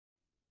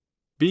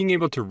Being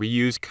able to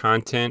reuse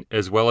content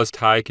as well as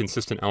tie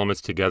consistent elements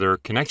together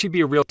can actually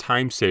be a real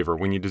time saver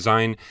when you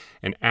design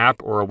an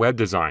app or a web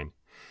design.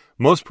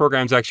 Most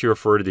programs actually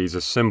refer to these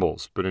as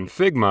symbols, but in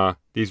Figma,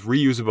 these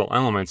reusable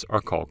elements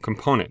are called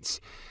components.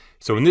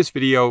 So in this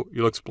video,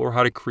 you'll explore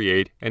how to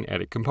create and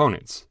edit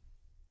components.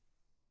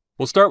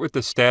 We'll start with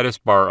the status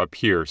bar up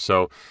here.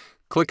 So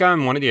click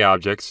on one of the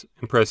objects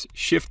and press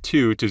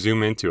Shift-2 to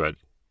zoom into it,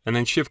 and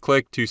then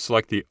Shift-click to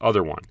select the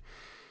other one.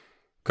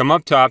 Come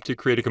up top to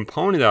create a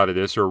component out of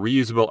this or a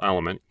reusable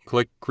element.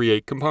 Click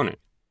Create Component.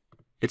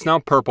 It's now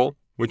purple,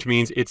 which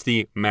means it's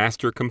the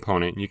master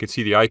component. You can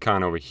see the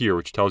icon over here,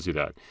 which tells you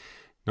that.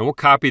 Now we'll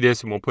copy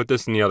this and we'll put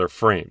this in the other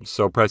frame.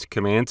 So press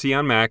Command-C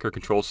on Mac or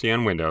Control-C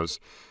on Windows.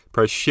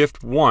 Press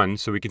Shift-1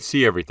 so we can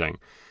see everything.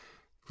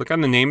 Click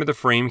on the name of the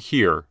frame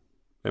here,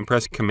 then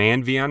press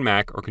Command-V on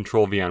Mac or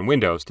Control-V on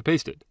Windows to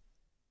paste it.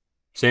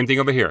 Same thing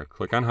over here.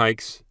 Click on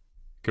Hikes,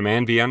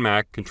 Command-V on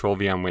Mac,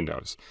 Control-V on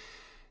Windows.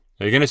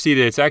 Now you're going to see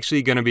that it's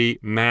actually going to be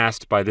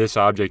masked by this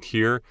object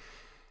here.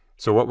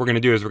 So what we're going to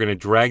do is we're going to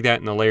drag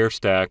that in the layer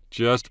stack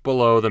just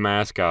below the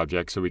mask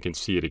object so we can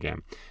see it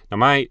again.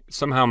 Now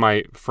somehow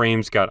my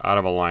frames got out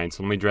of alignment,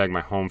 so let me drag my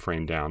home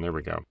frame down. There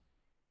we go.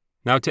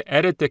 Now to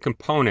edit the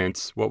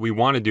components, what we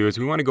want to do is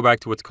we want to go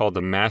back to what's called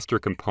the master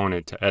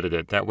component to edit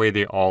it. That way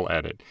they all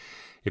edit.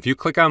 If you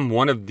click on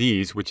one of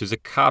these, which is a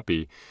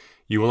copy,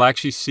 you will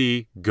actually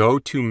see Go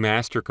to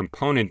Master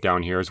Component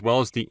down here as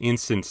well as the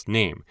instance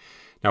name.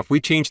 Now, if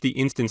we change the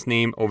instance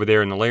name over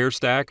there in the layer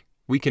stack,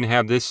 we can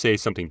have this say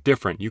something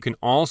different. You can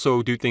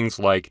also do things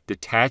like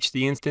detach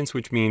the instance,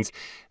 which means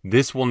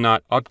this will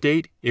not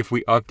update if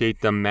we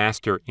update the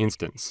master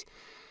instance.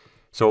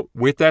 So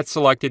with that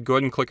selected, go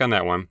ahead and click on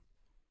that one.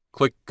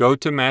 Click Go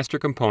to Master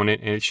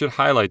Component, and it should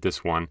highlight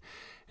this one.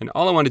 And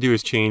all I want to do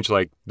is change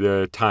like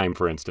the time,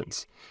 for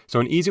instance. So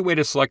an easy way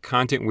to select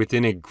content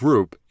within a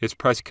group is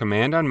press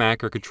Command on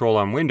Mac or Control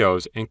on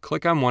Windows and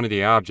click on one of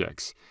the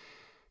objects.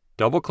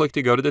 Double click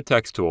to go to the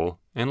text tool,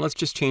 and let's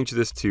just change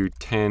this to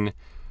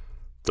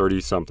 1030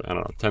 something. I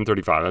don't know,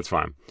 1035, that's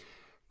fine.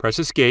 Press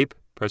Escape,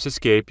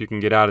 you can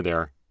get out of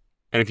there.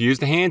 And if you use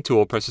the hand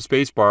tool, press the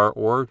space bar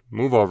or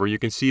move over, you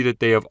can see that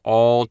they have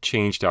all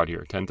changed out here.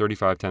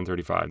 1035,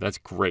 1035, that's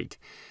great.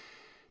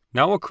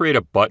 Now we'll create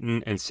a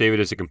button and save it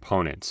as a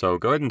component. So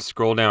go ahead and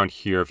scroll down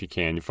here if you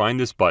can. You find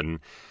this button,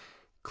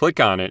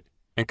 click on it,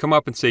 and come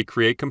up and say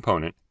Create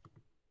Component.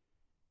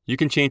 You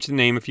can change the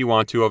name if you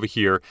want to over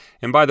here.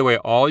 And by the way,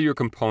 all your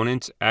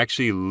components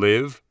actually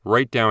live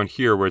right down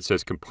here where it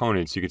says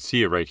components. You can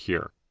see it right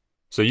here.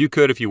 So you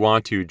could, if you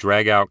want to,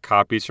 drag out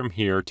copies from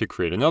here to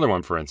create another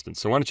one, for instance.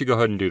 So why don't you go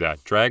ahead and do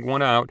that. Drag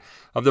one out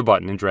of the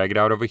button and drag it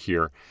out over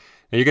here.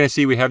 Now you're going to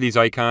see we have these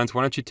icons.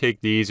 Why don't you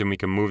take these and we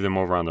can move them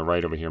over on the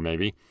right over here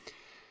maybe.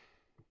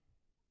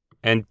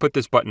 And put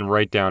this button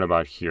right down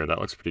about here. That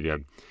looks pretty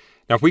good.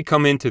 Now, if we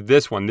come into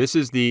this one, this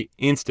is the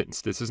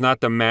instance. This is not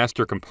the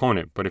master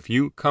component. But if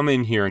you come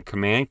in here and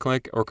command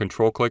click or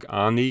control click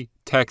on the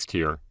text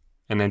here,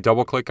 and then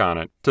double click on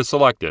it to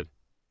select it,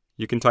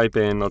 you can type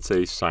in, let's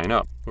say, sign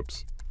up.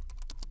 Whoops.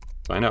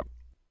 Sign up.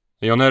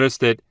 And you'll notice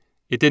that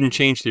it didn't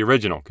change the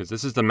original because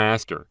this is the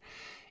master.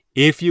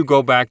 If you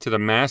go back to the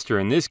master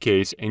in this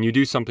case and you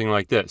do something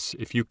like this,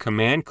 if you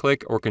command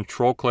click or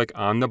control click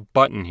on the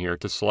button here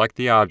to select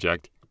the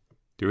object,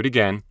 do it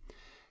again,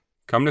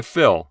 come to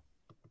fill,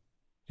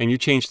 and you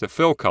change the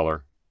fill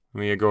color, let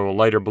me go a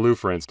lighter blue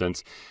for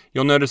instance,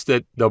 you'll notice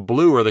that the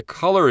blue or the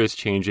color is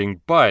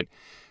changing, but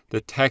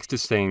the text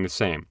is staying the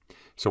same.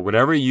 So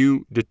whatever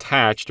you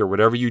detached or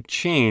whatever you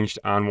changed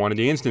on one of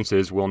the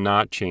instances will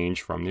not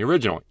change from the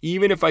original.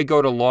 Even if I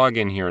go to log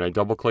in here and I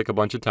double click a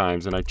bunch of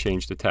times and I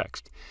change the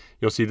text,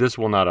 you'll see this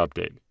will not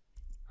update.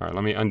 All right,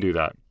 let me undo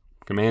that.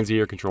 Command Z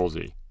or Control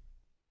Z.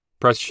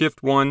 Press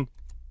Shift-1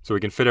 so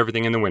we can fit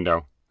everything in the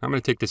window. I'm going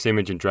to take this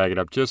image and drag it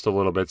up just a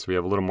little bit so we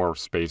have a little more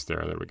space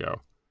there. There we go.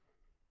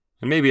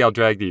 And maybe I'll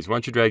drag these.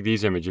 Once you drag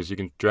these images, you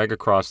can drag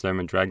across them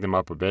and drag them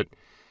up a bit.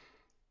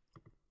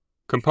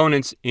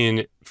 Components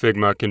in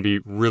Figma can be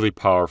really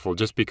powerful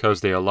just because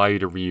they allow you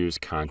to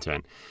reuse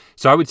content.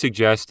 So I would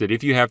suggest that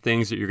if you have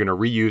things that you're going to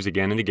reuse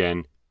again and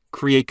again,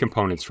 create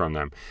components from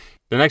them.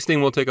 The next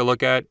thing we'll take a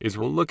look at is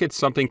we'll look at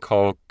something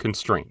called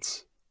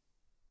constraints.